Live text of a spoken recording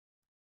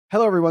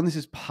Hello, everyone. This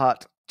is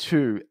part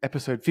 2,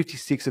 episode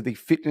 56 of the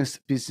Fitness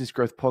Business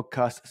Growth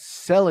Podcast,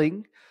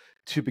 selling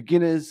to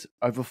beginners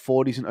over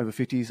 40s and over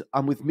 50s.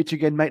 I'm with Mitch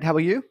again, mate. How are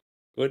you?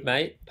 Good,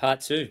 mate.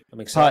 Part 2. I'm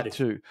Part excited.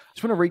 2.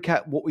 Just want to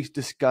recap what we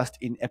discussed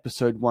in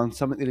episode 1,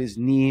 something that is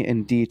near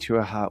and dear to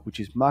our heart,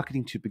 which is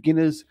marketing to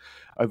beginners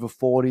over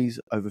 40s,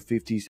 over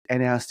 50s,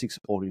 and our 6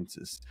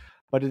 audiences.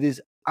 But it is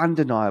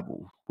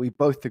undeniable. We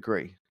both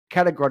agree,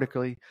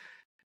 categorically,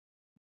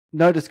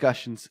 no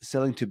discussions,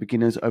 selling to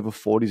beginners over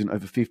 40s and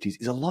over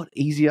 50s is a lot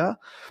easier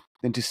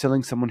than to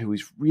selling someone who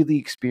is really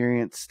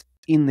experienced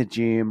in the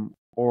gym,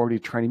 already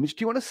training. Mitch,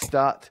 do you want to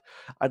start?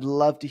 I'd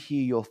love to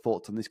hear your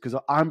thoughts on this because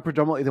I'm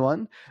predominantly the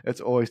one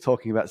that's always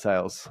talking about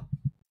sales.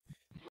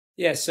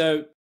 Yeah,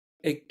 so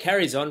it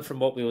carries on from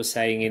what we were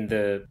saying in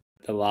the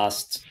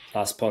last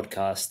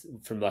podcast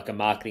from like a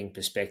marketing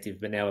perspective,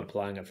 but now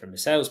applying it from a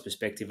sales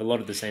perspective. A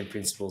lot of the same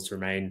principles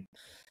remain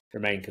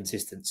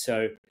consistent.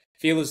 So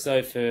feel as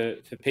though for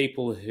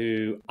people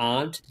who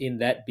aren't in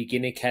that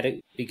beginner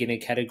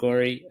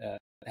category,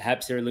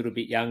 perhaps they're a little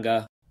bit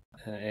younger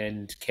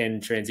and can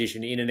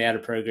transition in and out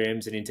of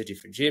programs and into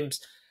different gyms.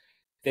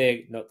 They're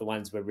not the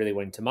ones we're really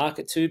wanting to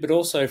market to, but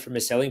also from a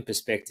selling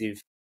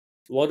perspective,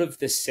 a lot of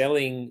the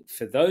selling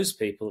for those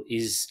people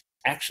is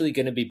actually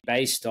going to be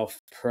based off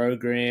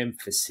program,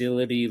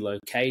 facility,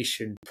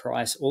 location,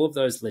 price, all of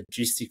those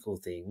logistical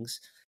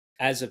things,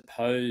 as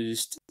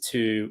opposed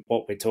to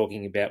what we're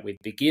talking about with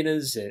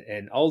beginners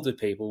and older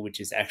people, which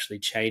is actually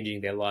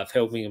changing their life,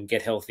 helping them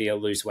get healthier,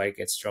 lose weight,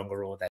 get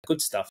stronger, all that good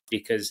stuff.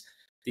 Because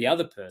the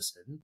other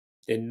person,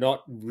 they're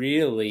not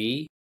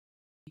really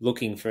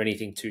looking for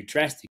anything too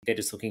drastic. They're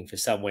just looking for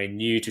somewhere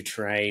new to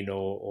train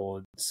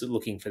or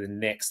looking for the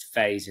next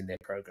phase in their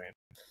program.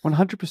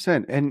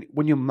 100%. And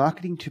when you're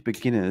marketing to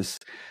beginners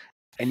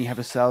and you have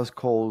a sales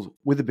call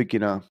with a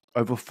beginner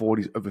over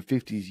 40s, over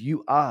 50s,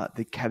 you are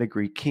the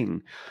category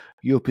king.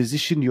 You'll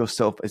position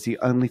yourself as the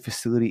only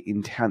facility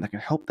in town that can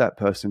help that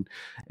person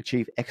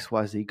achieve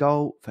XYZ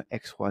goal for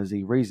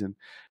XYZ reason.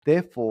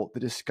 Therefore, the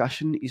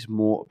discussion is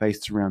more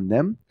based around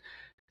them,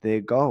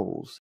 their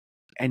goals.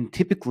 And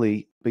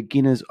typically,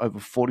 beginners over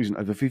 40s and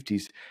over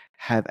 50s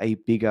have a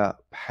bigger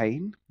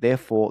pain.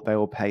 Therefore, they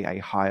will pay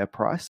a higher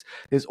price.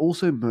 There's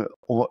also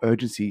more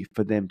urgency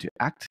for them to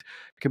act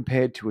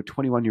compared to a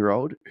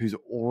 21-year-old who's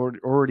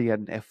already at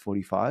an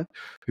F45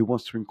 who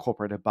wants to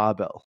incorporate a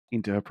barbell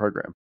into her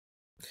program.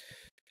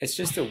 It's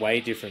just a way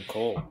different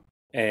call.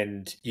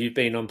 And you've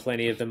been on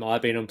plenty of them.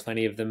 I've been on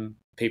plenty of them.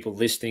 People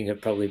listening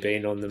have probably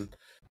been on them,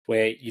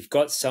 where you've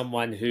got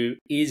someone who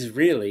is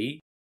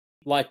really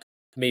like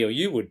me or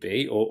you would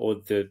be, or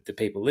the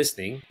people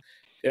listening.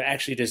 They're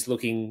actually just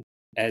looking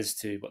as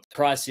to what the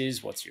price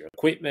is, what's your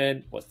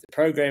equipment, what's the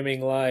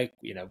programming like,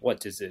 what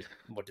does the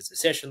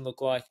session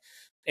look like.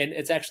 And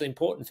it's actually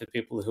important for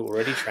people who are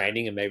already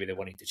training and maybe they're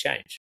wanting to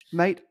change.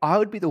 Mate, I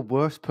would be the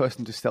worst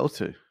person to sell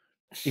to.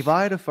 If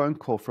I had a phone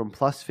call from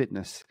Plus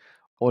Fitness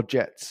or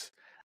Jets,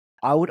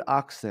 I would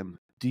ask them,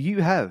 do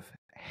you have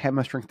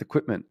hammer strength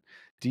equipment?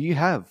 Do you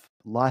have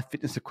live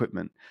fitness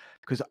equipment?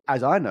 Because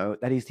as I know,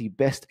 that is the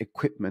best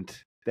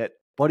equipment that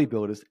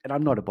bodybuilders, and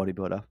I'm not a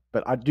bodybuilder,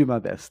 but I do my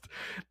best,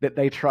 that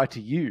they try to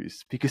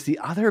use because the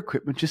other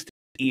equipment just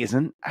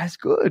isn't as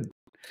good.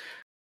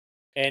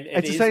 And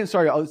it's the same,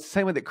 the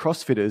same way that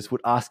CrossFitters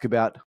would ask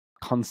about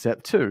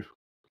Concept 2.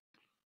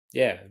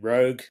 Yeah,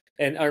 Rogue.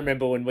 And I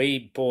remember when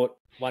we bought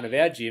one of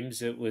our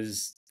gyms, it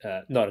was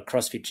not a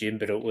CrossFit gym,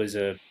 but it was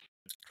a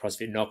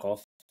CrossFit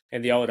knockoff.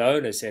 And the old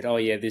owner said, oh,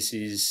 yeah, this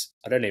is,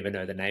 I don't even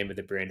know the name of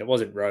the brand. It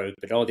wasn't Rogue,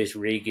 but oh, this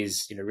rig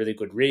is, really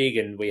good rig.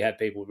 And we have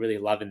people really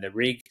loving the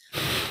rig.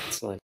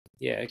 It's like,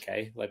 yeah,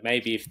 okay. Like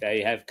maybe if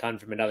they have come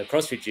from another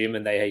CrossFit gym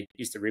and they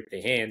used to rip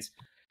their hands.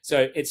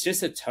 So it's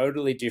just a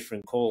totally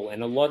different call.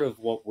 And a lot of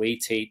what we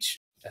teach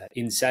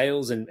in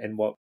sales and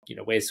what,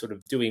 we're sort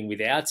of doing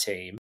with our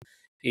team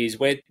is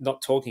we're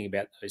not talking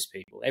about those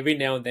people. Every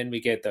now and then we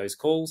get those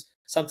calls.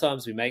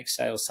 Sometimes we make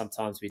sales,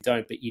 sometimes we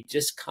don't, but you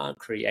just can't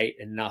create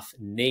enough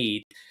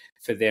need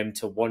for them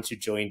to want to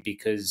join,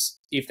 because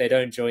if they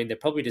don't join, they're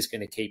probably just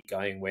going to keep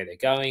going where they're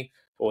going,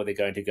 or they're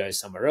going to go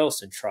somewhere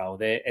else and trial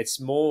there.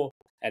 It's more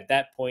at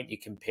that point,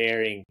 you're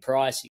comparing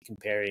price, you're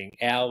comparing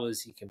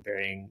hours, you're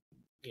comparing,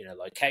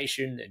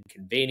 location and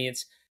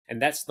convenience.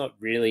 And that's not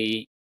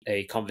really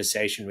a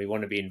conversation we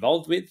want to be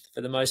involved with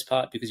for the most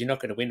part, because you're not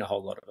going to win a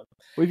whole lot of them.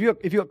 Well,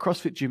 if you've got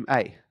CrossFit Gym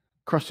A,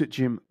 CrossFit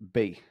Gym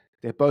B,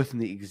 they're both in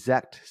the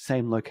exact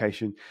same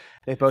location.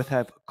 They both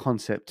have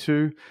Concept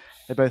 2.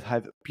 They both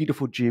have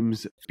beautiful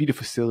gyms,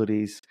 beautiful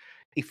facilities.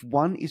 If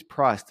one is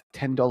priced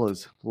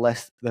 $10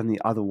 less than the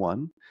other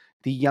one,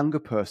 the younger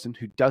person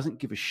who doesn't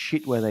give a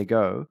shit where they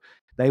go,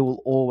 they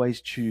will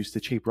always choose the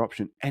cheaper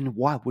option. And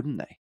why wouldn't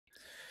they?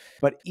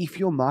 But if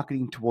you're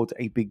marketing towards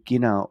a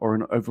beginner or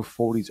an over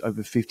 40s,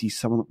 over 50s,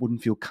 someone that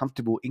wouldn't feel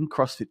comfortable in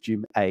CrossFit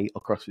Gym A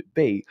or CrossFit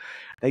B,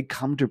 they'd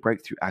come to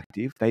Breakthrough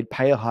Active, they'd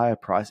pay a higher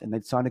price and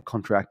they'd sign a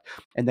contract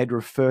and they'd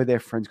refer their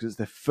friends because it's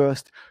their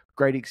first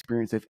great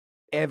experience they've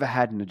ever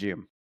had in a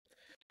gym.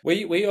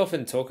 We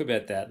often talk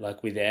about that,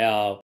 like with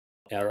our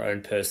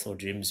own personal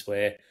gyms,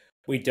 where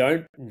we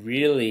don't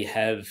really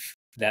have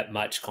that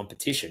much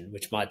competition,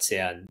 which might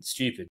sound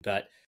stupid,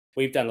 but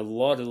we've done a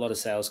lot of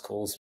sales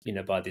calls,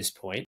 by this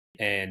point.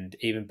 And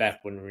even back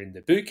when we were in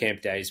the boot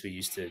camp days, we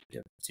used to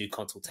do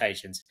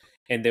consultations,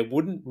 and there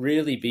wouldn't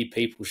really be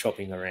people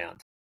shopping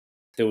around.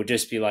 There would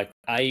just be like,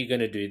 are you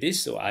going to do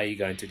this or are you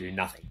going to do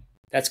nothing?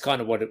 That's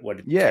kind of what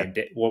Yeah.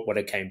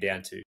 it came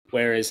down to.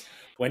 Whereas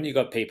when you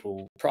got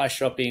people price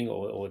shopping,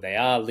 or they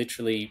are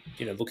literally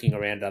looking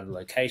around other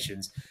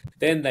locations,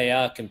 then they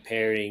are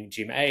comparing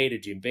gym A to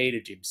gym B to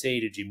gym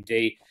C to gym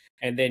D,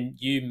 and then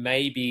you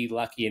may be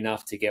lucky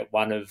enough to get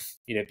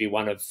be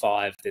one of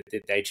five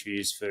that they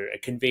choose for a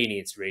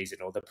convenience reason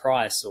or the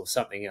price or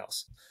something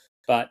else.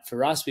 But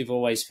for us, we've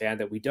always found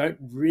that we don't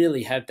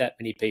really have that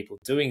many people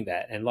doing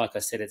that. And like I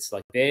said, it's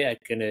like they're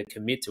going to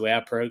commit to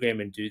our program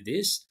and do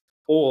this,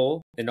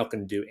 or they're not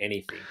going to do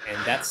anything.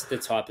 And that's the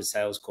type of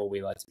sales call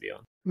we like to be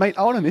on. Mate,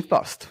 I want to myth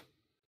bust.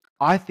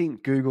 I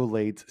think Google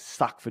leads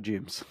suck for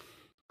gyms.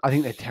 I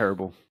think they're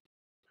terrible.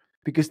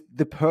 Because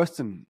the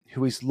person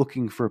who is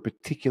looking for a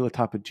particular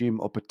type of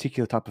gym or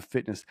particular type of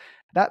fitness,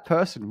 that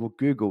person will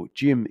Google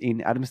gym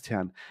in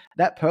Adamstown.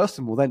 That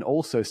person will then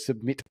also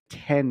submit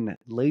 10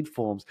 lead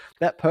forms.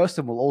 That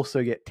person will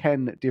also get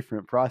 10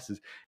 different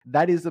prices.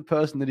 That is the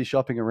person that is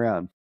shopping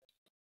around,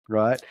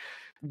 right?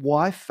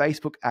 Why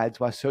Facebook ads,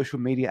 why social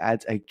media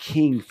ads are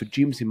king for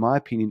gyms, in my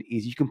opinion,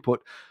 is you can put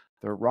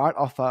the right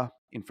offer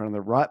in front of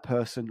the right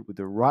person with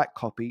the right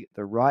copy,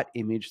 the right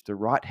image, the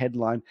right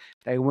headline.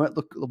 They weren't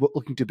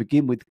looking to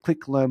begin with.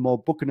 Click, learn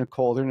more, book in a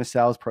call. They're in a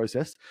sales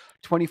process.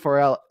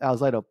 24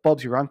 hours later,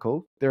 Bob's your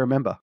uncle. They're a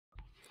member.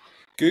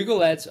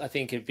 Google ads, I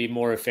think, would be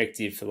more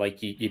effective for like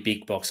your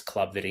big box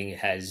club that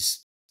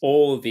has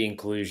all the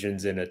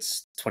inclusions and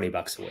it's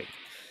 $20 a week.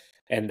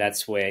 And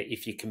that's where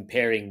if you're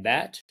comparing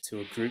that to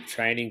a group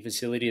training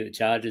facility that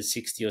charges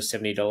 $60 or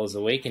 $70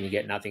 a week and you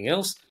get nothing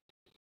else,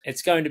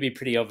 it's going to be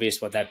pretty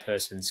obvious what that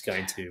person's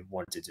going to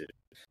want to do.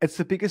 It's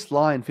the biggest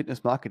lie in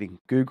fitness marketing.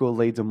 Google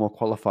leads are more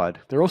qualified.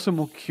 They're also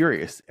more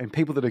curious, and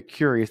people that are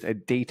curious are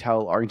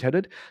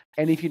detail-oriented.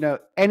 And if you know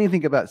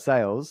anything about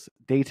sales,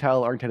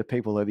 detail-oriented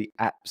people are the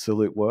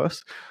absolute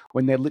worst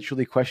when they're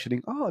literally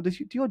questioning, do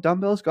your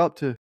dumbbells go up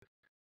to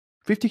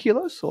 50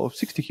 kilos or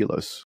 60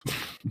 kilos?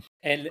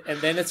 And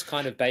then it's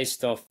kind of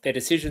based off, their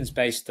decisions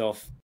based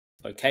off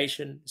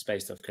location, it's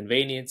based off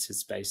convenience,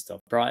 it's based off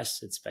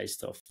price, it's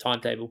based off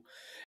timetable.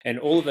 And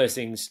all of those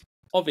things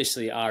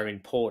obviously are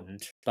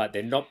important, but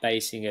they're not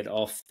basing it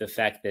off the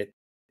fact that,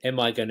 am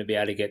I going to be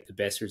able to get the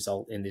best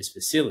result in this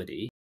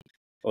facility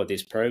or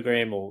this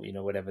program or,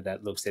 whatever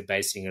that looks. They're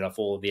basing it off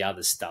all the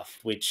other stuff,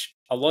 which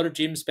a lot of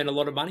gyms spend a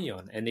lot of money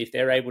on. And if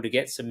they're able to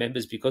get some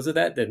members because of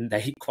that, then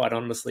they quite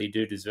honestly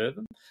do deserve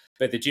them.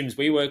 But the gyms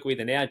we work with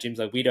and our gyms,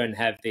 like we don't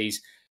have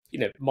these,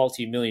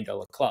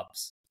 multi-million-dollar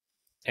clubs.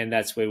 And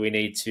that's where we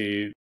need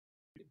to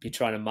be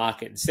trying to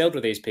market and sell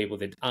to these people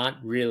that aren't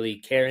really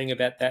caring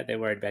about that. They're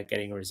worried about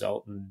getting a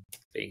result and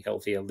being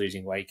healthier,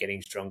 losing weight,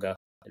 getting stronger.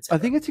 I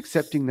think it's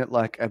accepting that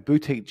like a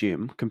boutique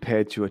gym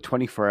compared to a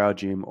 24-hour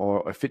gym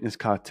or a fitness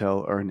cartel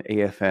or an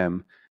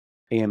EMF,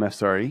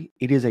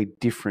 it is a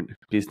different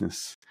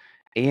business.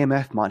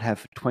 EMF might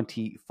have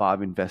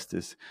 25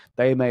 investors.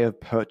 They may have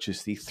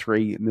purchased the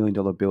 $3 million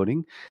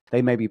building.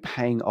 They may be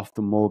paying off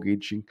the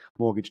mortgage,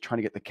 trying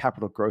to get the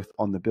capital growth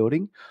on the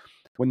building.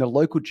 When the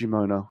local gym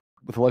owner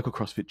with a local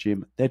CrossFit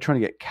gym, they're trying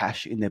to get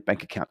cash in their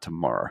bank account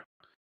tomorrow.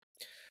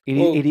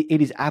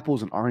 It is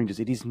apples and oranges.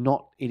 It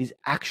is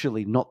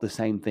actually not the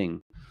same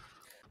thing.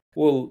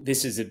 Well,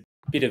 this is a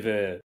bit of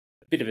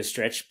a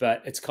stretch,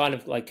 but it's kind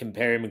of like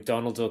comparing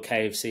McDonald's or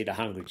KFC to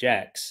Hungry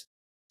Jack's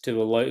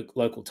to a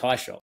local Thai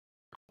shop.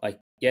 Like,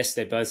 yes,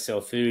 they both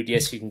sell food.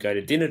 Yes, you can go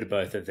to dinner to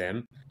both of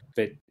them.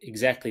 But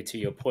exactly to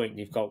your point,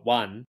 you've got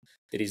one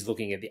that is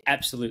looking at the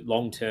absolute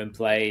long-term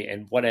play,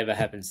 and whatever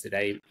happens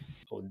today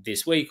or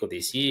this week or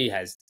this year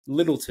has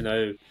little to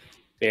no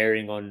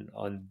bearing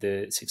on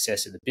the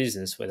success of the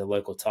business, where the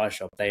local Thai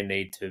shop, they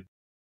need to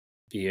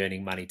be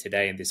earning money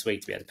today and this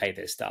week to be able to pay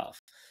their staff.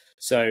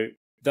 So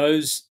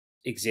those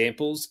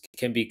examples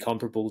can be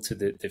comparable to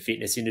the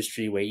fitness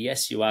industry where,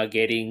 yes, you are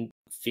getting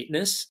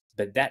fitness,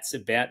 but that's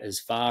about as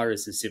far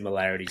as the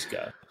similarities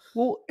go.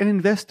 Well, an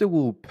investor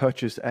will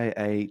purchase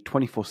a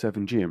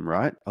 24/7 gym,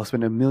 right? I'll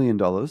spend $1 million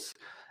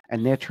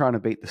and they're trying to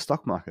beat the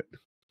stock market.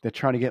 They're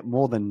trying to get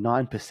more than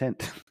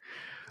 9%.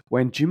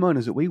 When gym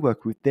owners that we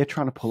work with, they're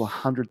trying to pull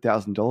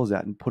 $100,000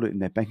 out and put it in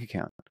their bank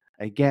account.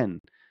 Again,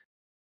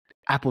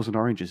 apples and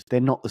oranges,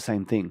 they're not the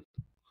same thing.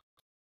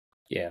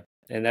 Yeah,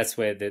 and that's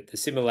where the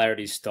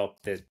similarities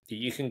stop. That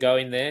you can go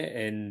in there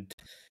and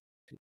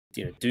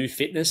do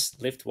fitness,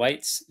 lift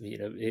weights,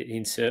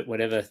 insert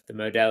whatever the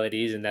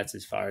modality is, and that's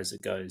as far as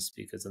it goes.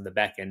 Because on the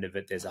back end of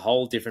it, there's a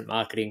whole different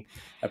marketing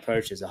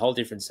approach, there's a whole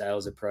different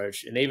sales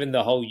approach, and even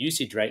the whole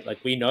usage rate.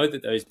 Like, we know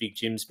that those big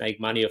gyms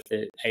make money off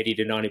the 80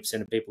 to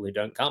 90% of people who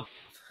don't come.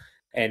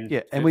 And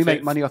we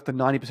make money off the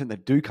 90%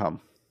 that do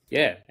come.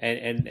 Yeah,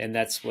 and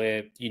that's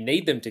where you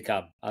need them to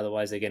come.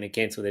 Otherwise, they're going to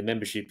cancel their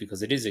membership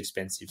because it is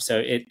expensive.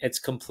 So it's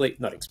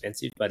not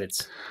expensive, but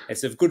it's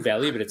of good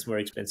value, but it's more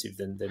expensive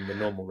than the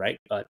normal rate.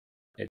 But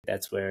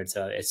that's where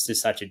it's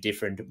just such a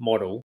different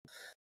model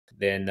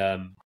than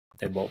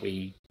what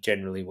we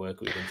generally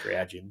work with for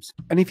our gyms.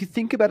 And if you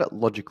think about it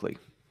logically,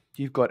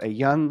 you've got a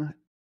young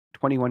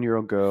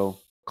 21-year-old girl,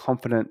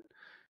 confident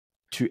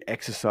to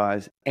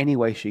exercise any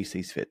way she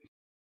sees fit.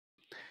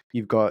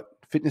 You've got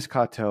Fitness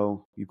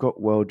Cartel, you've got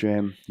World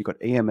Jam, you've got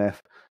EMF,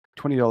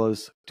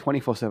 $20,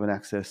 24/7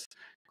 access,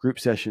 group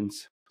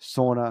sessions,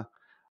 sauna,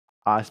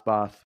 ice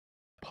bath,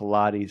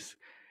 Pilates,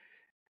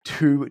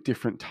 2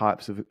 different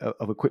types of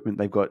equipment.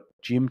 They've got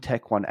Gym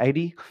Tech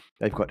 180,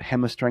 they've got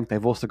Hammer Strength,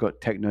 they've also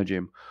got Techno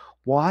Gym.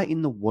 Why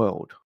in the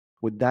world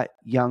would that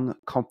young,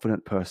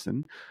 confident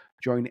person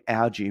join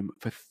our gym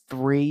for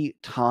 3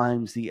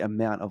 times the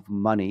amount of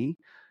money,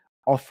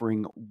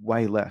 offering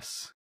way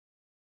less?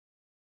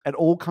 It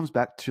all comes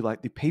back to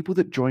like the people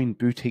that join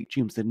boutique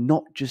gyms, they're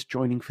not just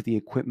joining for the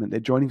equipment,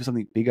 they're joining for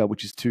something bigger,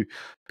 which is to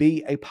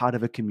be a part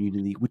of a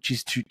community, which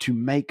is to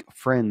make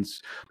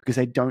friends because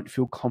they don't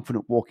feel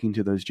confident walking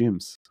into those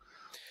gyms.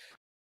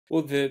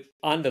 Well, the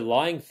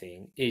underlying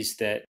thing is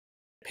that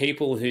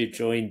people who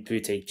join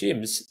boutique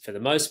gyms, for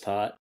the most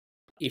part,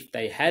 if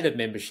they had a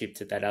membership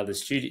to that other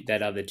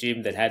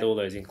gym that had all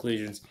those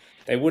inclusions,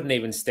 they wouldn't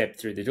even step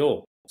through the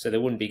door. So they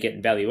wouldn't be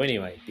getting value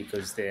anyway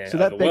because they're so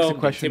that begs the overwhelmed,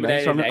 question, mate.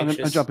 intimidated, So I'm going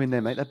to anxious. jump in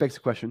there, mate. That begs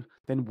the question.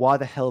 Then why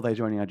the hell are they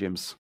joining our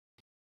gyms?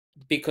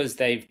 Because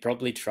they've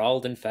probably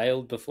trialed and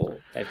failed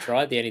before. They've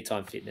tried the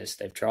Anytime Fitness.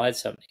 They've tried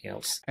something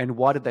else. And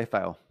why did they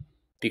fail?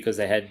 Because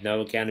they had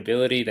no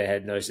accountability. They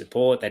had no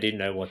support. They didn't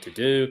know what to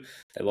do.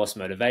 They lost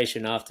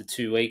motivation after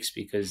 2 weeks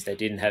because they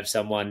didn't have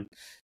someone,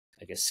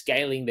 I guess,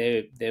 scaling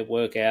their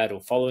workout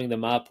or following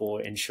them up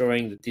or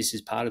ensuring that this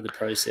is part of the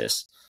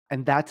process.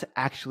 And that's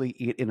actually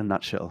it in a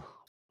nutshell.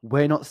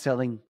 We're not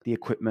selling the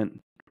equipment.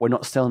 We're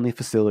not selling the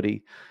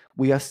facility.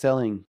 We are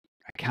selling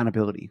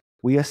accountability.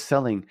 We are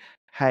selling,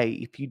 hey,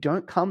 if you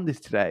don't come this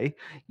today,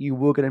 you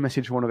will get a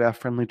message from one of our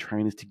friendly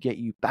trainers to get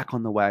you back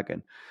on the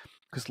wagon.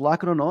 Because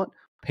like it or not,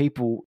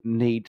 people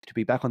need to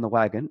be back on the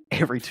wagon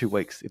every 2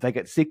 weeks. If they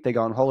get sick, they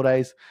go on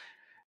holidays,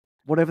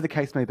 whatever the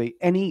case may be.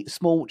 Any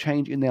small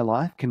change in their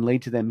life can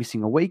lead to them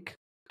missing a week,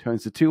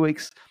 turns to 2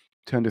 weeks,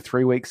 turn to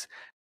 3 weeks,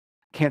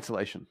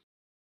 cancellation.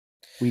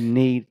 We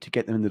need to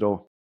get them in the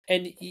door.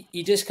 And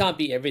you just can't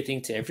be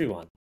everything to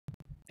everyone.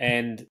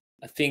 And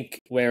I think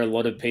where a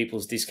lot of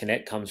people's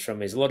disconnect comes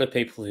from is a lot of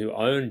people who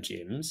own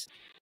gyms,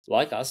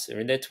 like us,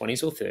 are in their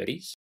 20s or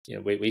 30s. You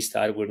know, we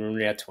started when we were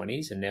in our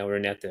 20s and now we're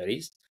in our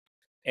 30s.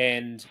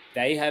 And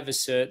they have a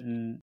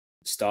certain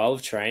style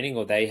of training,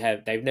 or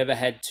they've never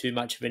had too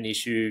much of an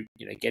issue,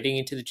 you know, getting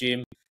into the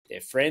gym.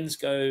 Their friends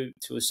go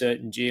to a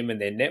certain gym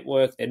and their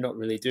network, they're not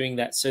really doing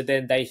that. So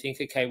then they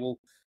think, okay, well,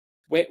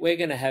 we're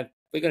going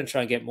to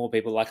try and get more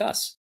people like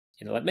us,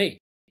 you know, like me.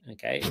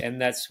 Okay. And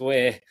that's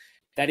where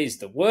that is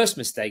the worst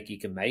mistake you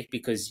can make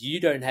because you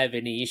don't have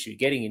any issue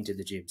getting into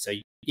the gym. So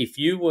if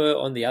you were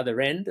on the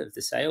other end of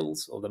the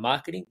sales or the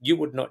marketing, you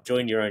would not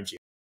join your own gym.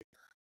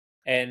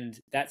 And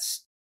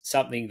that's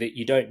something that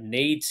you don't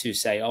need to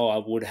say, oh, I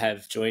would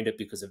have joined it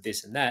because of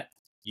this and that.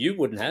 You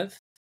wouldn't have.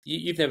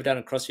 You've never done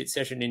a CrossFit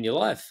session in your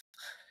life.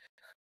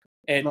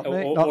 And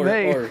Not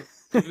me.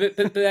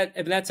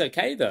 But that's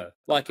okay though.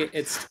 Like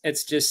it's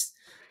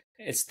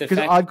the because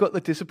fact I've got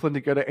the discipline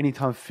to go to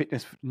Anytime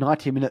Fitness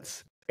 90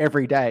 minutes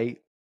every day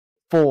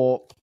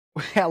for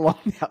how long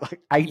now? Like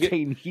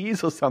 18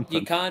 years or something.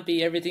 You can't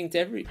be everything to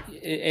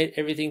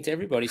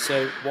everybody.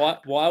 So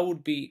why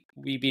would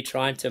we be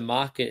trying to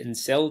market and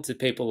sell to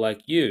people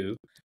like you,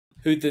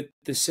 who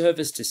the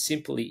service just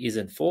simply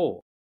isn't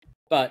for?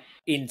 But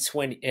in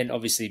 20, and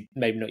obviously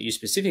maybe not you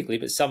specifically,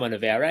 but someone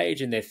of our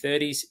age in their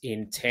 30s,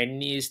 in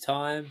 10 years'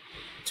 time,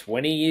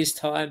 20 years'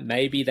 time,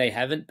 maybe they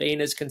haven't been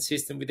as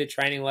consistent with their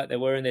training like they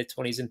were in their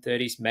 20s and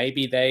 30s.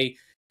 Maybe they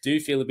do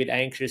feel a bit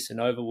anxious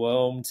and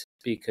overwhelmed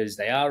because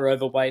they are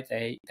overweight.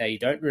 They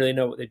don't really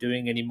know what they're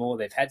doing anymore.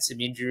 They've had some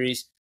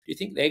injuries. Do you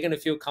think they're going to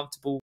feel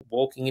comfortable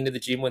walking into the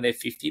gym when they're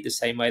 50 the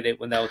same way that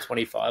when they were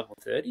 25 or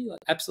 30? Like,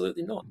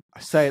 absolutely not.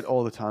 I say it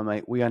all the time,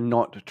 mate. We are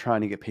not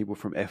trying to get people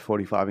from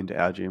F45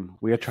 into our gym.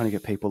 We are trying to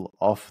get people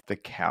off the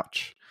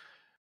couch.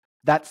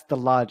 That's the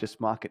largest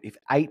market. If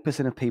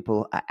 8% of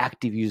people are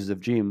active users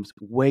of gyms,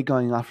 we're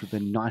going after the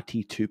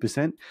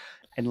 92%.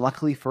 And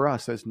luckily for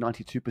us, those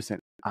 92%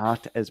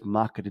 aren't as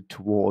marketed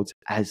towards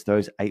as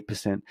those 8%,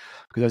 because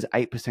those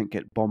 8%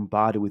 get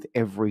bombarded with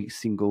every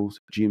single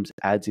gym's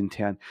ads in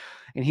town.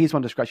 And here's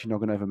one discussion you're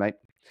not going over, mate.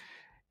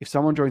 If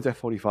someone joins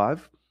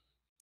F45,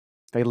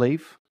 they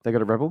leave, they go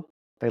to Rebel,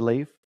 they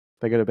leave,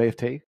 they go to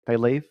BFT, they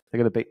leave, they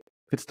go to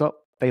Fitstop,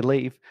 they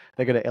leave,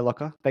 they go to Air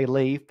Locker, they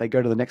leave, they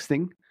go to the next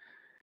thing.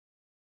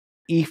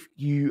 If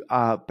you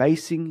are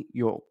basing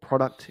your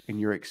product and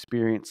your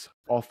experience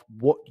off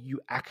what you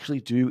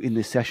actually do in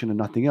this session and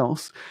nothing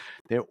else,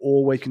 they're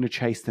always going to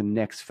chase the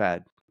next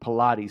fad.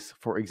 Pilates,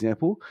 for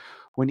example,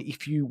 when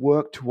if you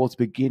work towards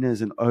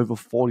beginners and over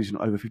 40s and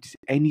over 50s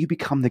and you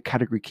become the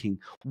category king,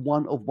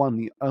 one of one,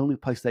 the only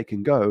place they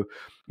can go,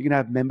 you're going to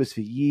have members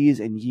for years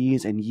and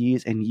years and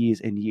years and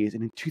years and years.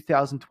 And in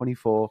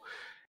 2024,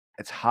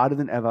 it's harder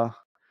than ever.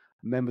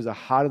 Members are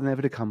harder than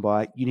ever to come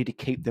by. You need to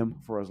keep them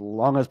for as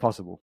long as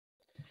possible.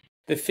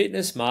 The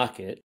fitness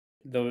market,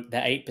 the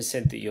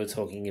 8% that you're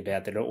talking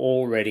about that are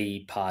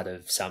already part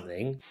of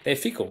something, they're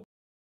fickle.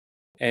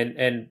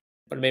 And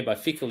what I mean by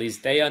fickle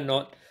is they are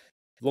not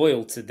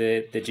loyal to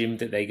the gym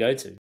that they go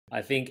to.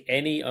 I think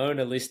any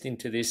owner listening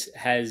to this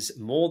has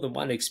more than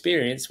one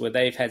experience where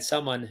they've had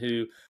someone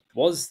who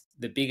was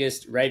the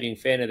biggest raving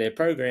fan of their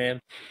program,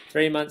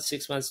 3 months,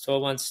 6 months,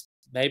 12 months,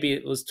 maybe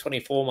it was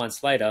 24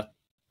 months later,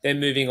 they're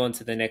moving on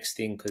to the next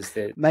thing because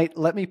they're... Mate,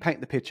 let me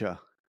paint the picture.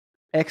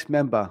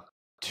 Ex-member,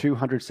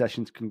 200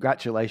 sessions,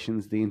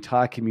 congratulations. The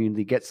entire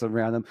community gets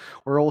around them.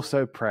 We're all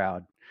so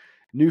proud.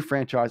 New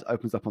franchise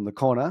opens up on the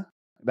corner.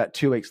 About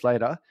 2 weeks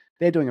later,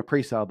 they're doing a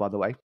pre-sale, by the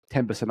way,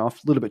 10%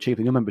 off, a little bit cheaper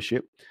than your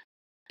membership.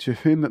 To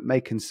whom it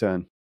may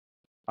concern.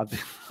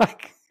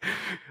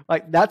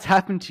 Like that's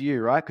happened to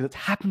you, right? Because it's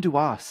happened to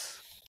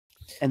us.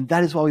 And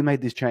that is why we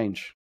made this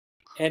change.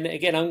 And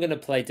again, I'm going to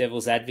play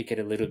devil's advocate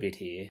a little bit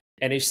here.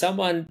 And if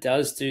someone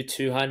does do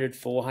 200,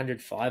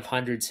 400,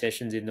 500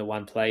 sessions in the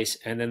one place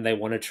and then they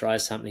want to try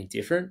something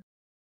different,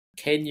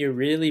 can you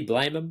really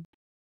blame them?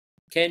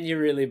 Can you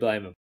really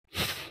blame them?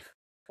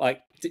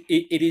 Like,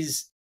 it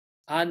is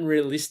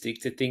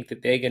unrealistic to think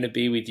that they're going to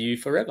be with you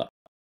forever.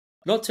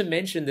 Not to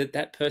mention that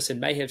that person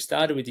may have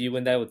started with you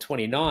when they were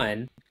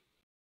 29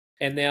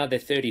 and now they're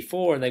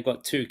 34 and they've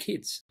got 2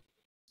 kids.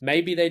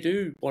 Maybe they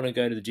do want to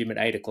go to the gym at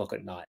 8 o'clock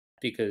at night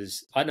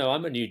because I know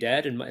I'm a new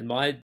dad and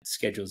my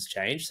schedule's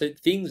changed. So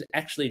things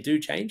actually do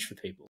change for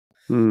people.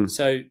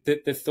 So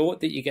the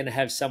thought that you're going to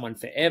have someone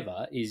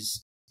forever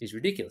is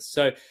ridiculous.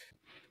 So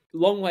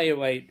long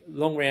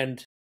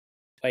round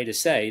way to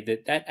say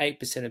that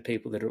 8% of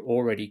people that are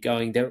already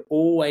going, they're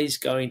always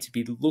going to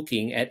be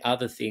looking at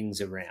other things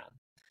around.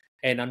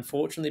 And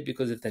unfortunately,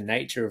 because of the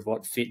nature of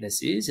what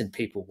fitness is and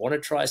people want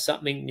to try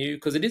something new,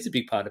 because it is a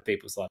big part of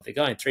people's life. They're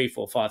going 3,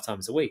 4, 5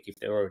 times a week if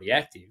they're already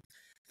active.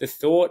 The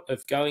thought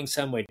of going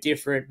somewhere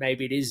different,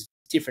 maybe it is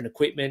different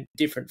equipment,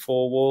 different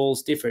 4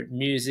 walls, different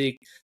music,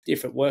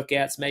 different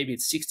workouts. Maybe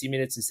it's 60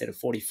 minutes instead of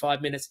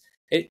 45 minutes.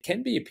 It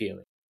can be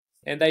appealing.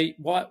 And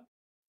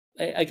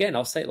again,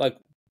 I'll say, like,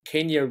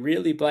 can you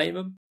really blame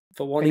them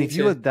for wanting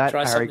to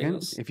try something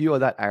else? If you are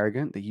that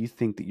arrogant that you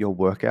think that your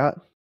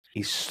workout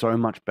is so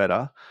much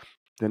better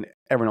than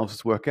everyone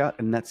else's workout,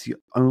 and that's the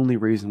only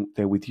reason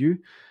they're with you,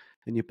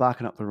 then you're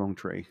barking up the wrong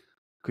tree.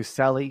 Because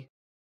Sally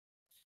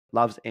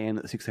loves Anne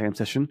at the 6 a.m.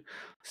 session.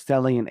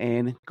 Sally and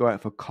Anne go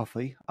out for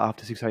coffee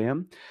after 6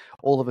 a.m.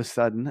 All of a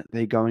sudden,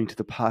 they're going to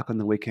the park on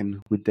the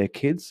weekend with their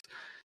kids.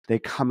 They're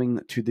coming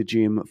to the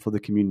gym for the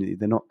community.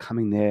 They're not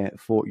coming there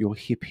for your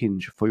hip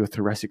hinge, for your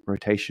thoracic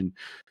rotation,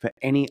 for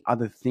any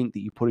other thing that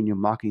you put in your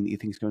marketing that you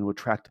think is going to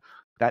attract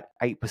that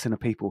 8% of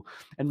people.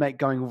 And mate,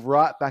 going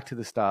right back to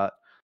the start,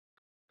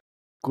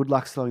 good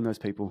luck selling those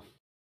people.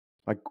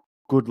 Like,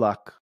 good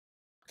luck.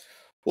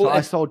 Well, so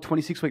I sold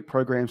 26-week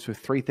programs for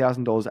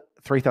 $3,000,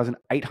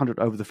 $3,800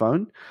 over the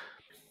phone,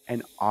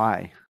 and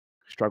I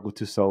struggled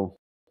to sell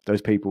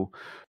those people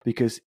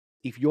because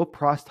if you're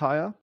priced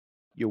higher,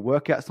 your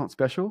workout's not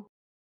special,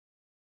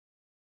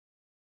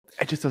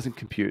 it just doesn't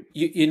compute.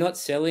 You're not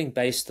selling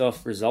based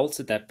off results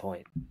at that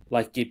point.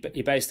 Like,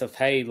 you're based off,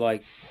 hey,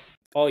 like,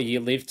 oh, you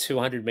live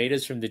 200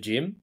 meters from the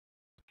gym?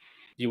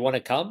 You want to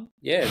come?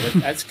 Yeah,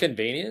 that's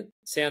convenient.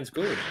 Sounds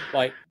good.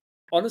 Like,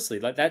 honestly,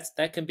 like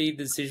that can be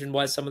the decision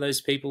why some of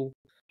those people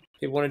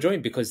want to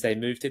join because they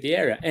move to the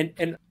area.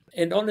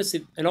 And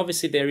honestly, and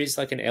obviously there is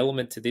like an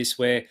element to this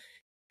where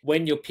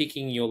when you're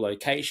picking your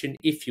location,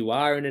 if you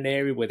are in an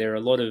area where there are a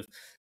lot of,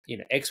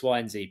 X, Y,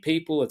 and Z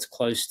people, it's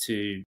close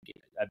to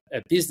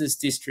a business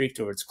district,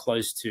 or it's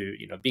close to,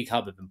 a big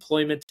hub of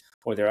employment,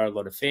 or there are a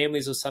lot of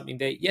families or something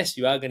there, yes,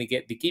 you are going to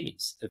get the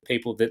gimmies of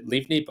people that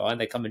live nearby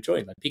and they come and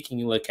join. Like, picking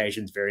your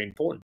location is very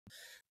important.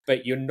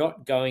 But you're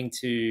not going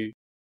to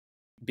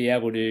be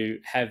able to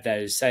have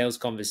those sales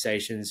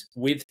conversations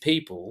with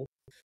people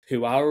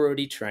who are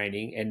already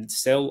training and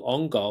sell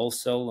on goal,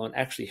 sell on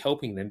actually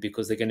helping them,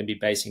 because they're going to be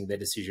basing their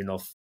decision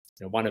off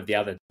one of the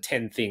other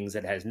 10 things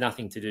that has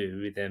nothing to do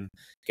with them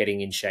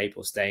getting in shape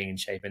or staying in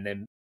shape, and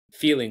then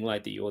feeling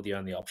like that you're the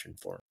only option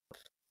for them.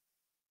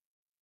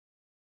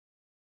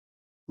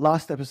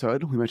 Last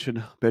episode, we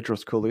mentioned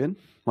Bedros Keuilian,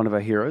 one of our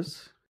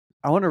heroes.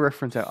 I want to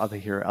reference our other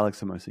hero,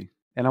 Alex Hormozi,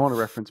 and I want to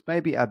reference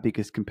maybe our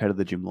biggest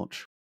competitor, Gym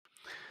Launch.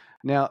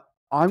 Now,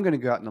 I'm going to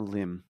go out on a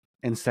limb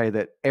and say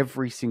that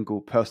every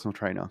single personal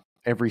trainer,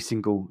 every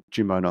single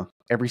gym owner,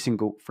 every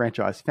single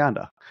franchise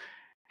founder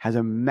has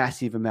a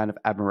massive amount of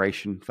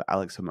admiration for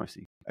Alex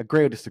Hormozi.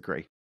 Agree or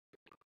disagree?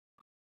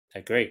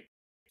 Agree.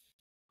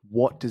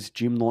 What does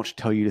Gym Launch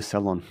tell you to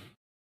sell on?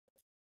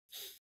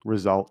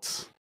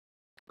 Results.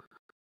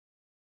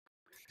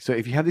 So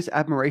if you have this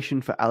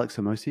admiration for Alex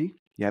Hormozi,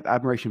 you have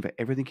admiration for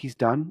everything he's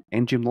done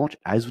and Gym Launch,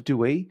 as do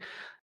we,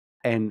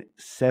 And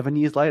 7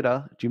 years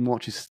later, Jim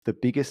Watch is the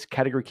biggest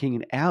category king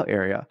in our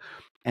area,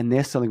 and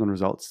they're selling on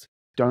results.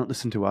 Don't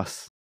listen to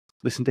us.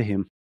 Listen to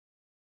him.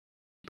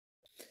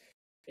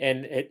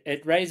 And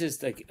it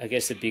raises, I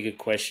guess, a bigger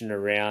question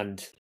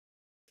around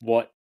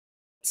what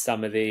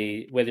some of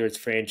the, whether it's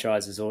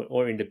franchises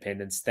or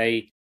independents,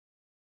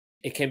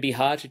 it can be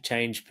hard to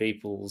change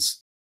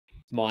people's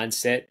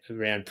mindset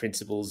around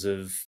principles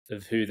of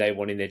who they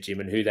want in their gym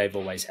and who they've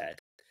always had.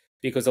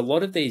 Because a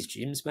lot of these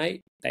gyms,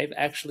 mate, they've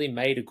actually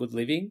made a good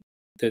living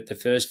the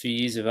first few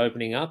years of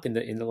opening up in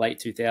the late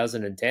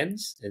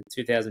 2010s,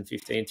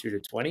 2015 through to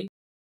 20,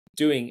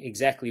 doing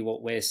exactly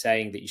what we're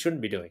saying that you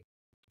shouldn't be doing.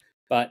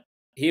 But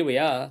here we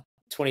are,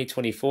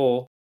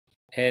 2024,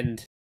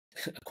 and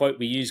a quote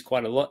we use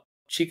quite a lot: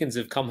 chickens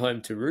have come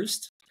home to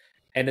roost,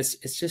 and it's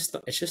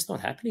just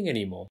not happening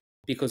anymore,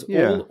 because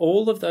Yeah.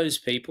 all of those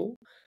people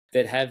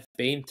that have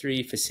been through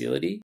your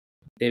facility,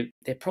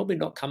 they're probably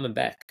not coming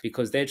back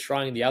because they're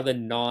trying the other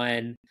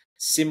 9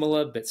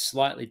 similar but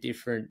slightly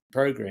different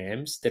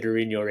programs that are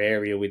in your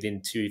area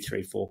within 2,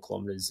 3, 4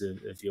 kilometers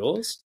of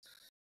yours.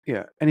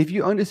 Yeah. And if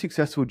you owned a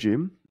successful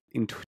gym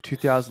in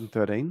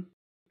 2013,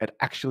 it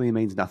actually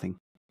means nothing.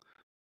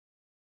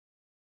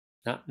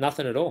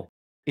 Nothing at all.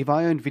 If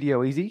I owned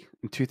Video Easy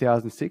in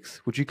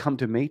 2006, would you come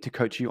to me to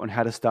coach you on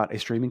how to start a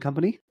streaming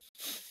company?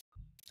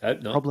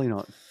 Hope not. Probably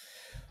not.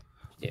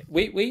 Yeah,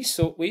 we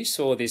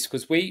saw this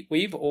because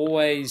we've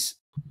always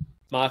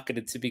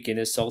marketed to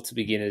beginners, sold to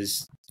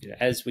beginners,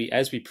 as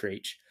we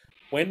preach.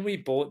 When we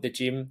bought the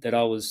gym that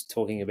I was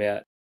talking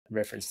about,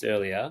 referenced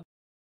earlier,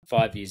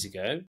 5 years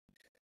ago,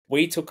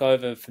 we took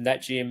over from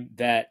that gym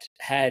that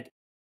had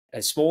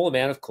a small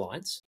amount of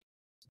clients,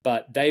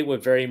 but they were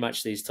very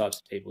much these types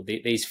of people,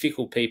 these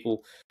fickle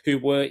people who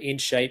were in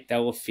shape, they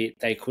were fit,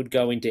 they could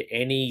go into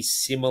any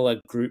similar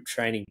group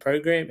training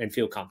program and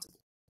feel comfortable.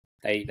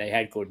 They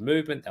had good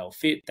movement, they were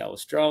fit, they were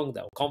strong,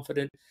 they were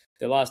confident.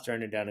 The last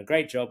owner done a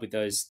great job with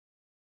those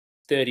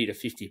 30 to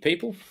 50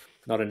 people,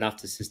 not enough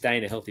to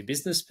sustain a healthy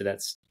business, but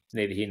that's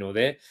neither here nor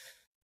there.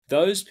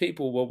 Those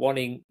people were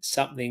wanting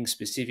something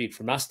specific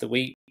from us that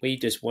we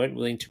just weren't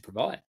willing to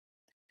provide.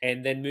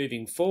 And then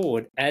moving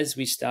forward, as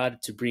we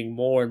started to bring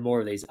more and more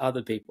of these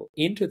other people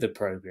into the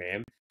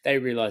program, they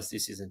realized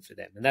this isn't for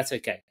them, and that's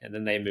okay. And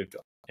then they moved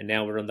on. And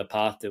now we're on the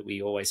path that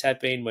we always have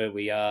been, where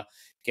we are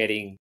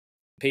getting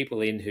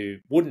people in who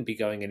wouldn't be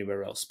going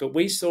anywhere else. But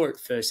we saw it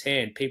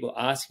firsthand, people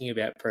asking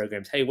about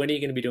programs. Hey, when are you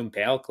going to be doing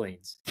power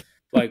cleans?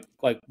 Like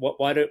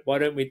why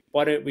don't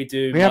we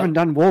do? We haven't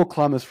done wall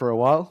climbers for a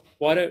while.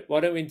 Why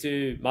don't we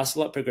do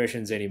muscle up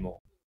progressions anymore?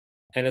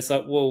 And it's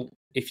like, well,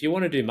 if you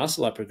want to do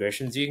muscle up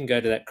progressions, you can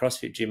go to that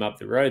CrossFit gym up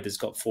the road that's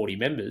got 40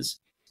 members,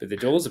 but the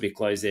doors will be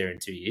closed there in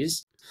 2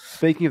 years.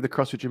 Speaking of the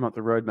CrossFit gym up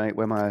the road, mate,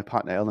 where my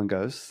partner Ellen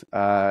goes,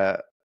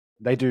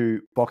 they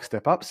do box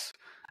step ups.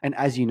 And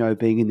as you know,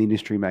 being in the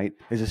industry, mate,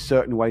 there's a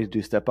certain way to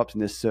do step ups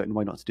and there's a certain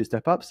way not to do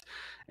step ups.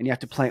 And you have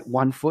to plant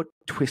one foot,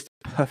 twist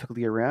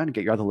perfectly around, and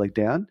get your other leg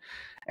down.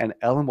 And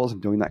Ellen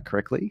wasn't doing that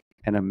correctly.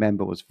 And a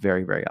member was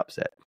very, very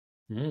upset.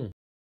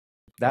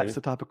 That's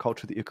the type of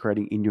culture that you're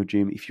creating in your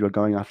gym if you are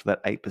going after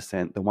that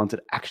 8%, the ones that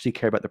actually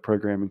care about the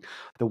programming,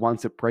 the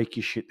ones that break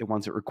your shit, the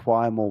ones that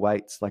require more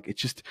weights. Like, it's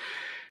just,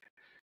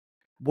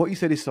 what you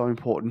said is so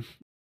important.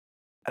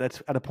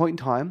 At a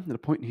point in time, at a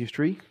point in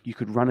history, you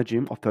could run a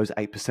gym off those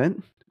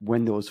 8%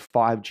 when there was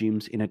 5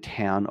 gyms in a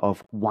town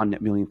of 1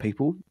 million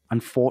people.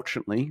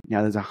 Unfortunately,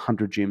 now there's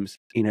 100 gyms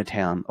in a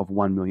town of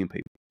 1 million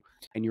people.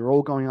 And you're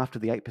all going after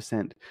the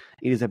 8%.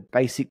 It is a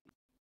basic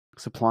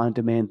supply and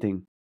demand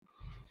thing.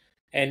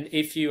 And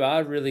if you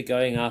are really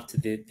going after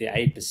the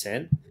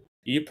 8%,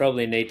 you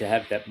probably need to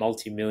have that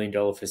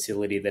multi-million-dollar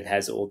facility that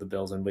has all the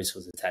bells and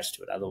whistles attached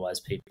to it. Otherwise,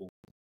 people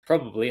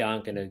probably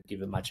aren't going to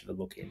give it much of a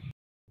look in.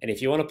 And if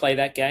you want to play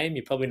that game,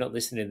 you're probably not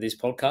listening to this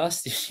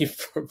podcast.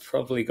 You've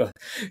probably got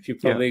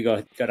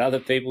other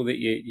people that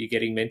you're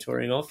getting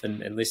mentoring off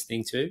and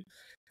listening to.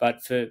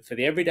 But for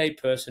the everyday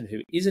person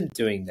who isn't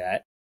doing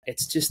that,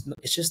 it's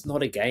just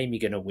not a game you're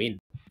going to win.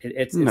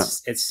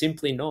 It's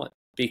simply not.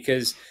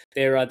 Because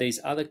there are these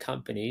other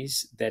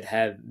companies that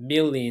have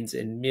millions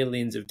and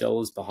millions of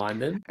dollars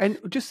behind them. And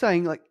just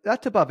saying, like,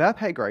 that's above our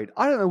pay grade.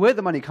 I don't know where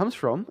the money comes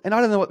from, and I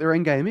don't know what their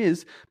end game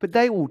is, but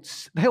they will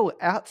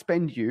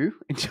outspend you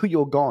until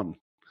you're gone.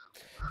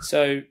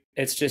 So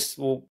it's just,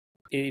 well,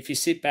 if you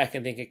sit back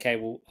and think, okay,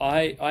 well,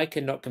 I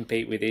cannot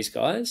compete with these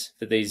guys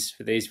for these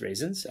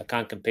reasons. I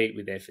can't compete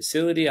with their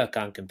facility. I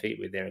can't compete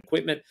with their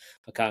equipment.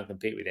 I can't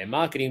compete with their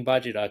marketing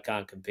budget. I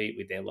can't compete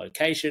with their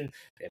location,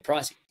 their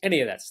pricing, any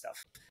of that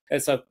stuff.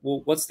 It's like,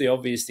 well, what's the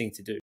obvious thing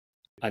to do?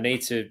 I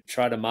need to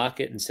try to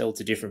market and sell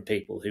to different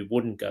people who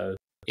wouldn't go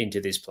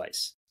into this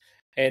place.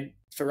 And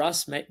for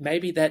us,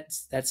 maybe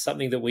that's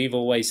something that we've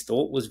always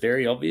thought was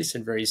very obvious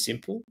and very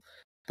simple.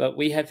 But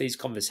we have these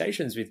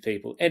conversations with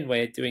people, and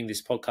we're doing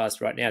this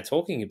podcast right now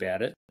talking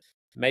about it.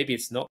 Maybe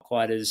it's not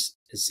quite as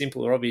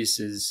simple or obvious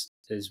as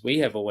we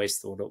have always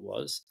thought it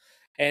was.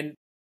 And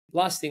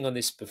last thing on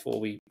this before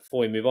we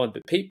move on,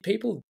 but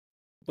people,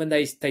 when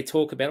they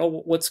talk about,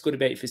 oh, what's good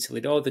about your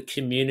facility? Oh, the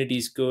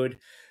community's good.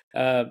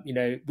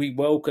 We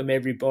welcome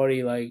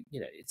everybody, like,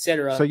 So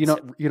etc.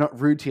 you're not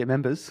rude to your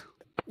members.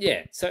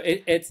 Yeah, so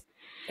it's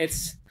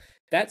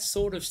that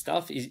sort of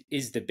stuff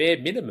is the bare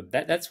minimum.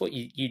 That's what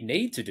you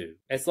need to do.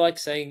 It's like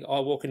saying, I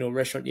walk into a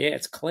restaurant, yeah,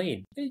 it's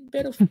clean. You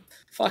better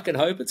fucking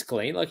hope it's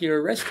clean, like you're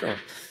a restaurant.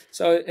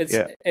 So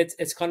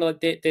it's kind of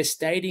like they're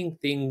stating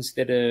things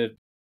that are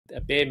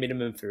a bare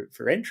minimum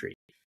for entry.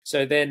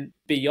 So then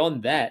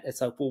beyond that, it's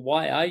like, well,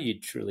 why are you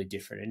truly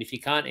different? And if you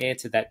can't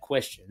answer that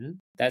question,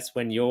 that's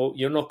when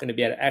you're not going to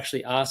be able to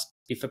actually ask.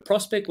 If a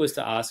prospect was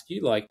to ask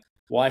you, like,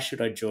 why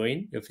should I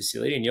join your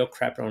facility? And you're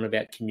crapping on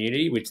about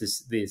community, which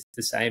is the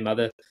same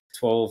other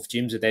 12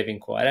 gyms that they've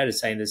inquired at are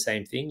saying the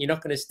same thing. You're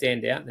not going to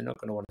stand out and they're not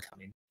going to want to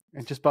come in.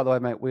 And just by the way,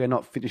 mate, we are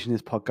not finishing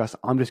this podcast.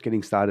 I'm just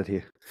getting started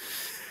here.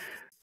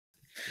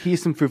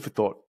 Here's some food for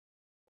thought.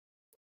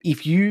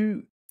 If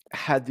you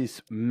had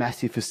this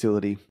massive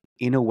facility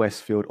in a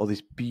Westfield or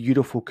this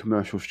beautiful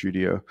commercial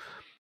studio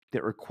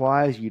that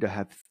requires you to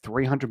have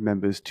 300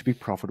 members to be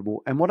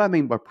profitable. And what I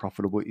mean by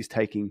profitable is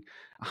taking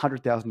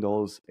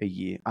 $100,000 a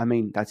year. I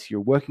mean, that's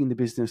you're working in the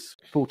business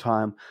full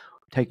time,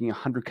 taking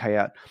 $100K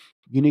out.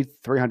 You need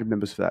 300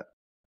 members for that.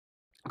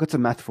 I've got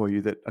some math for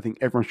you that I think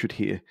everyone should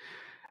hear.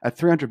 At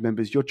 300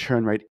 members, your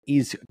churn rate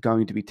is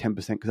going to be 10%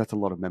 because that's a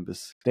lot of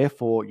members.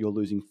 Therefore, you're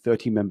losing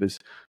 30 members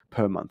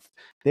per month.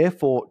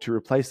 Therefore, to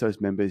replace those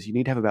members, you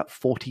need to have about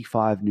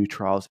 45 new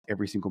trials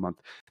every single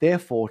month.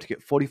 Therefore, to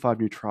get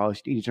 45 new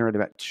trials, you need to generate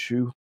about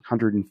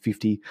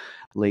 250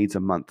 leads a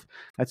month.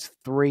 That's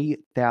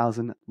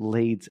 3,000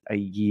 leads a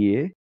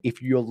year.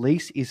 If your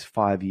lease is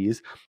 5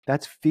 years,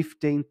 that's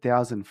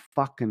 15,000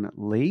 fucking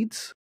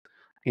leads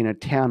in a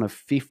town of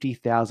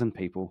 50,000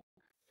 people.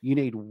 You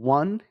need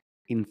 1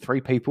 in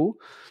 3 people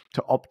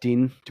to opt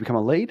in to become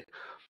a lead,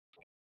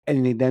 and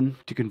you need them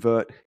to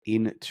convert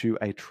into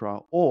a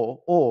trial.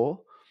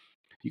 Or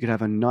you could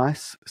have a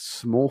nice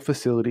small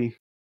facility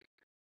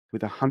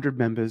with 100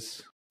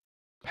 members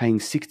paying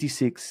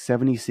 66,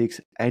 76,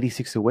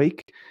 86 a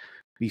week,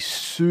 be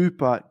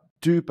super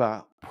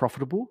duper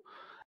profitable,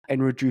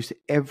 and reduce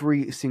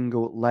every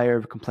single layer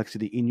of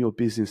complexity in your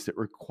business that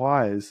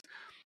requires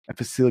a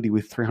facility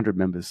with 300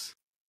 members.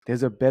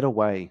 There's a better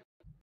way.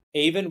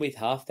 Even with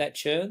half that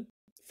churn,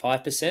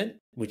 5%,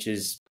 which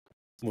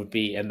would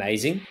be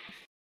amazing,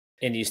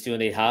 and you still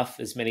need half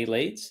as many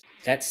leads,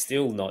 that's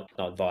still not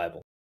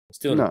viable.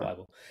 Still not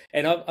viable.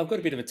 And I've got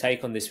a bit of a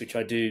take on this, which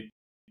I do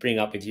bring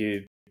up with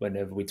you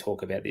whenever we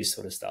talk about this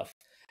sort of stuff.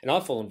 And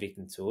I've fallen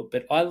victim to it,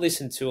 but I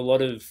listen to a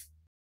lot of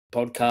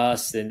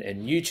podcasts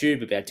and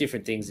YouTube about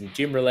different things and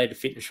gym-related,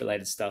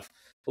 fitness-related stuff.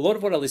 A lot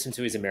of what I listen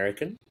to is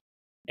American.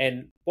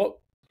 And what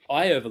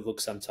I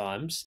overlook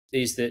sometimes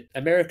is that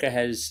America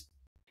has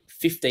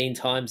 15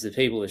 times the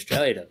people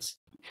Australia does,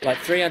 like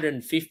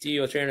 350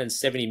 or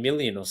 370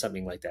 million or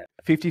something like that.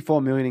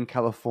 54 million in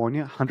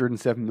California,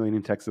 107 million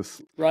in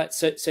Texas. Right.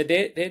 So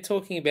they're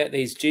talking about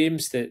these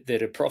gyms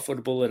that are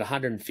profitable at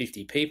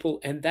 150 people,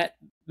 and that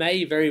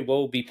may very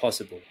well be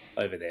possible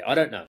over there. I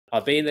don't know.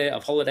 I've been there,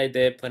 I've holidayed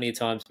there plenty of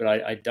times, but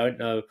I don't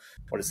know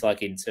what it's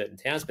like in certain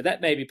towns, but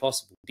that may be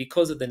possible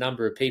because of the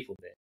number of people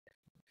there.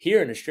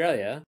 Here in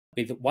Australia,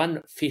 with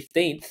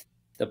 1/15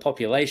 the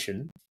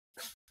population,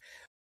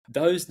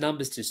 those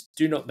numbers just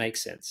do not make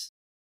sense.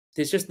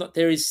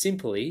 There is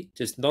simply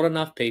just not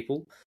enough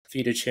people for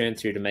you to churn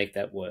through to make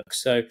that work.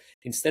 So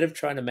instead of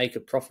trying to make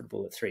it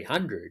profitable at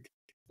 300,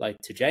 like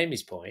to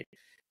Jayme's point,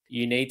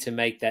 you need to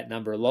make that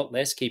number a lot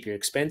less, keep your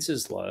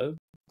expenses low,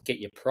 get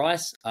your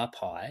price up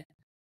high.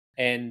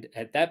 And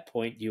at that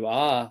point, you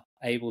are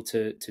able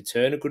to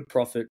turn a good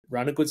profit,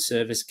 run a good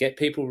service, get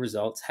people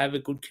results, have a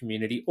good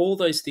community, all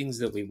those things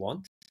that we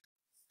want.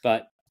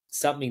 But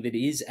something that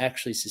is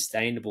actually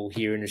sustainable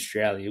here in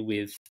Australia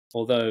with,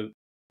 although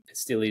it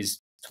still is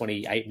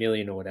 28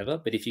 million or whatever,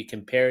 but if you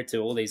compare it to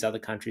all these other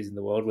countries in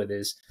the world where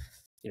there's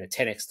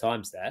 10x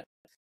times that,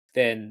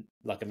 then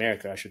like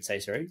America, I should say,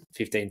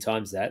 15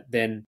 times that,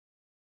 then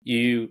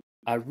you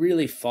are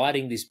really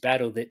fighting this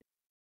battle that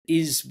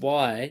is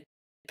why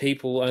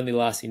people only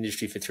last in the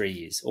industry for 3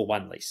 years or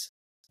one lease,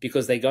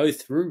 because they go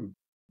through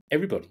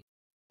everybody.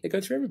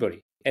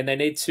 And they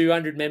need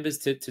 200 members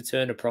to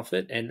turn a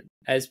profit. And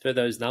as per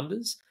those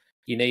numbers,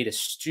 you need a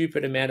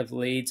stupid amount of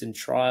leads and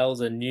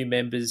trials and new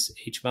members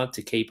each month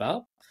to keep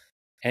up.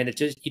 And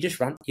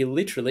you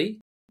literally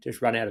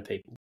just run out of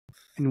people.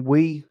 And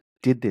we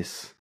did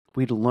this.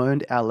 We'd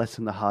learned our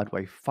lesson the hard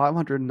way.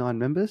 509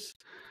 members.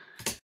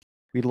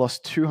 We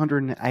lost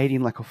 280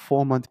 in like a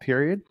 4-month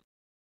period.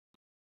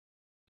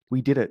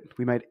 We did it.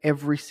 We made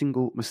every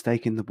single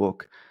mistake in the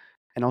book.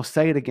 And I'll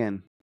say it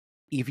again.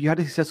 If you had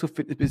a successful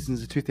fitness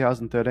business in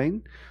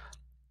 2013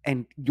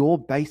 and you're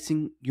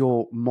basing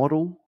your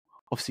model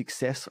of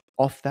success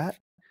off that,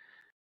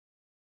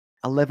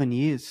 11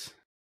 years,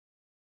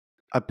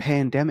 a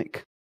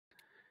pandemic,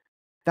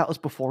 that was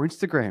before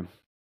Instagram.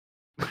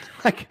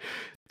 Like,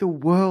 the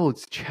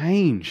world's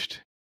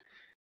changed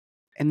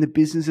and the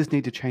businesses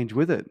need to change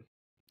with it.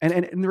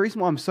 And the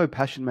reason why I'm so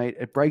passionate, mate,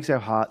 it breaks our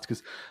hearts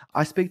because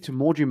I speak to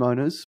more gym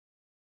owners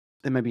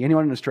than maybe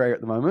anyone in Australia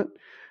at the moment.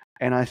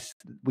 and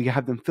we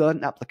have them fill out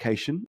an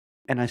application,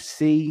 and I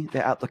see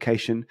their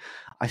application,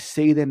 I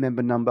see their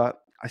member number,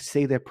 I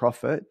see their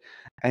profit,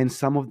 and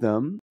some of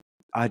them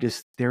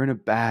they're in a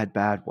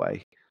bad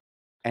way.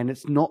 And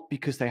it's not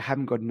because they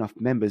haven't got enough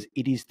members,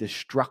 it is the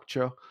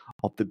structure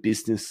of the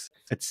business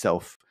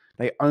itself.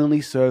 They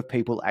only serve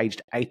people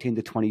aged 18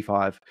 to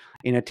 25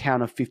 in a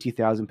town of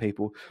 50,000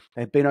 people.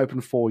 They've been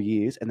open 4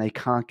 years and they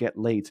can't get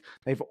leads.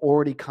 They've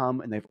already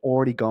come and they've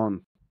already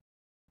gone.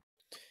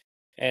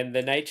 And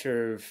the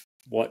nature of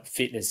what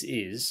fitness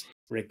is,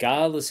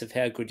 regardless of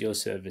how good your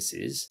service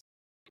is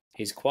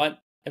quite,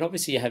 and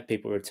obviously you have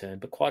people return,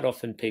 but quite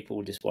often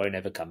people just won't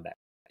ever come back.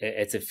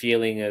 It's a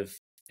feeling of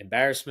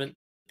embarrassment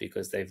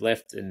because they've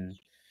left and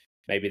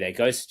maybe they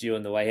ghosted you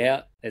on the way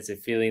out. It's a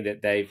feeling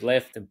that they've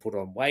left and put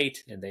on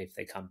weight, and if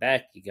they come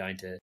back, you're going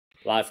to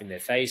laugh in their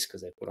face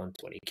because they put on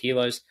 20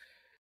 kilos.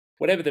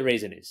 Whatever the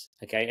reason is,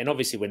 okay? And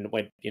obviously when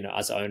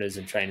us owners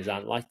and trainers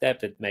aren't like that,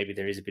 but maybe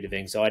there is a bit of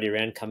anxiety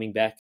around coming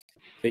back.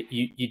 But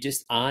you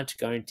just aren't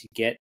going to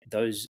get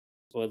those,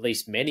 or at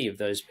least many of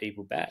those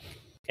people back.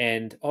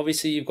 And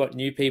obviously you've got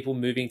new people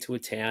moving to a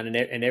town,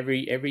 and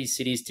every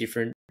city is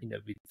different,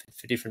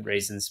 for different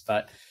reasons.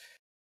 But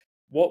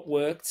what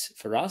worked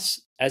for us,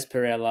 as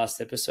per our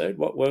last episode,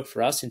 what worked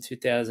for us in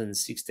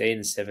 2016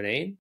 and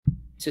 17,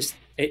 just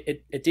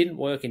it didn't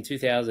work in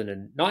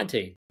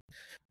 2019.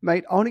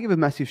 Mate, I want to give a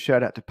massive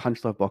shout out to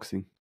Punch Love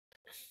Boxing.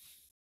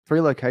 3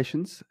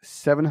 locations,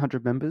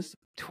 700 members,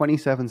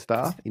 27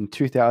 staff in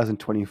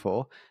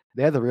 2024.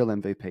 They're the real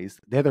MVPs.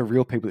 They're the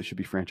real people that should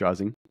be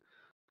franchising.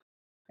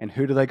 And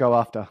who do they go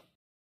after?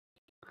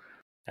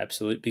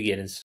 Absolute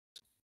beginners.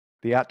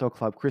 The Outdoor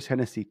Club, Chris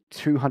Hennessy,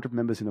 200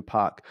 members in a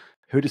park.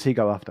 Who does he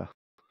go after?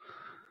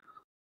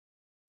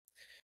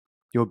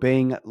 You're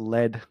being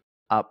led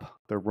up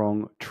the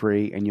wrong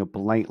tree and you're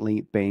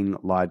blatantly being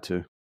lied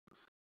to.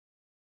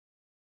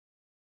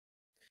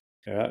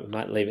 All right, we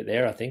might leave it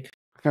there, I think.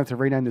 I'm going to have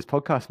to rename this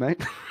podcast,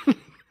 mate.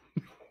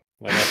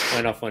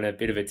 Went off on a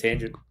bit of a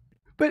tangent.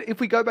 But if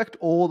we go back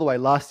all the way,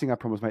 last thing I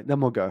promise, mate, then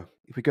we'll go.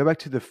 If we go back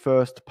to the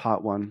first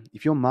part 1,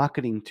 if you're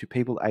marketing to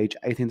people age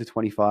 18 to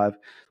 25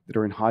 that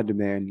are in high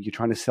demand, you're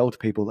trying to sell to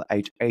people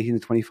age 18 to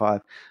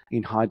 25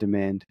 in high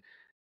demand,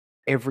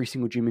 every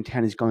single gym in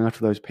town is going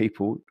after those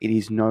people. It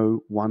is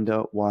no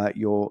wonder why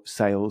your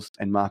sales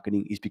and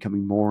marketing is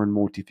becoming more and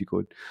more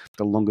difficult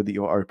the longer that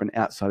you're open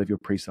outside of your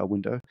pre-sale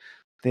window.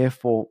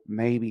 Therefore,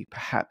 maybe,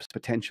 perhaps,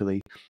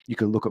 potentially, you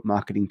could look at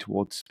marketing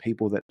towards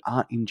people that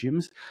aren't in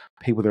gyms,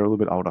 people that are a little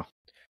bit older.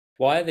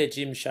 Why are their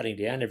gyms shutting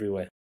down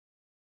everywhere?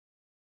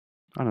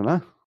 I don't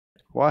know.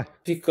 Why?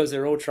 Because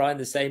they're all trying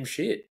the same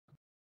shit.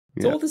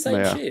 It's all the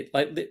same shit.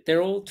 Like,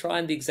 they're all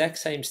trying the exact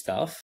same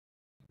stuff,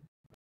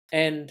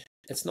 and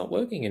it's not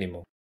working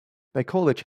anymore. They call their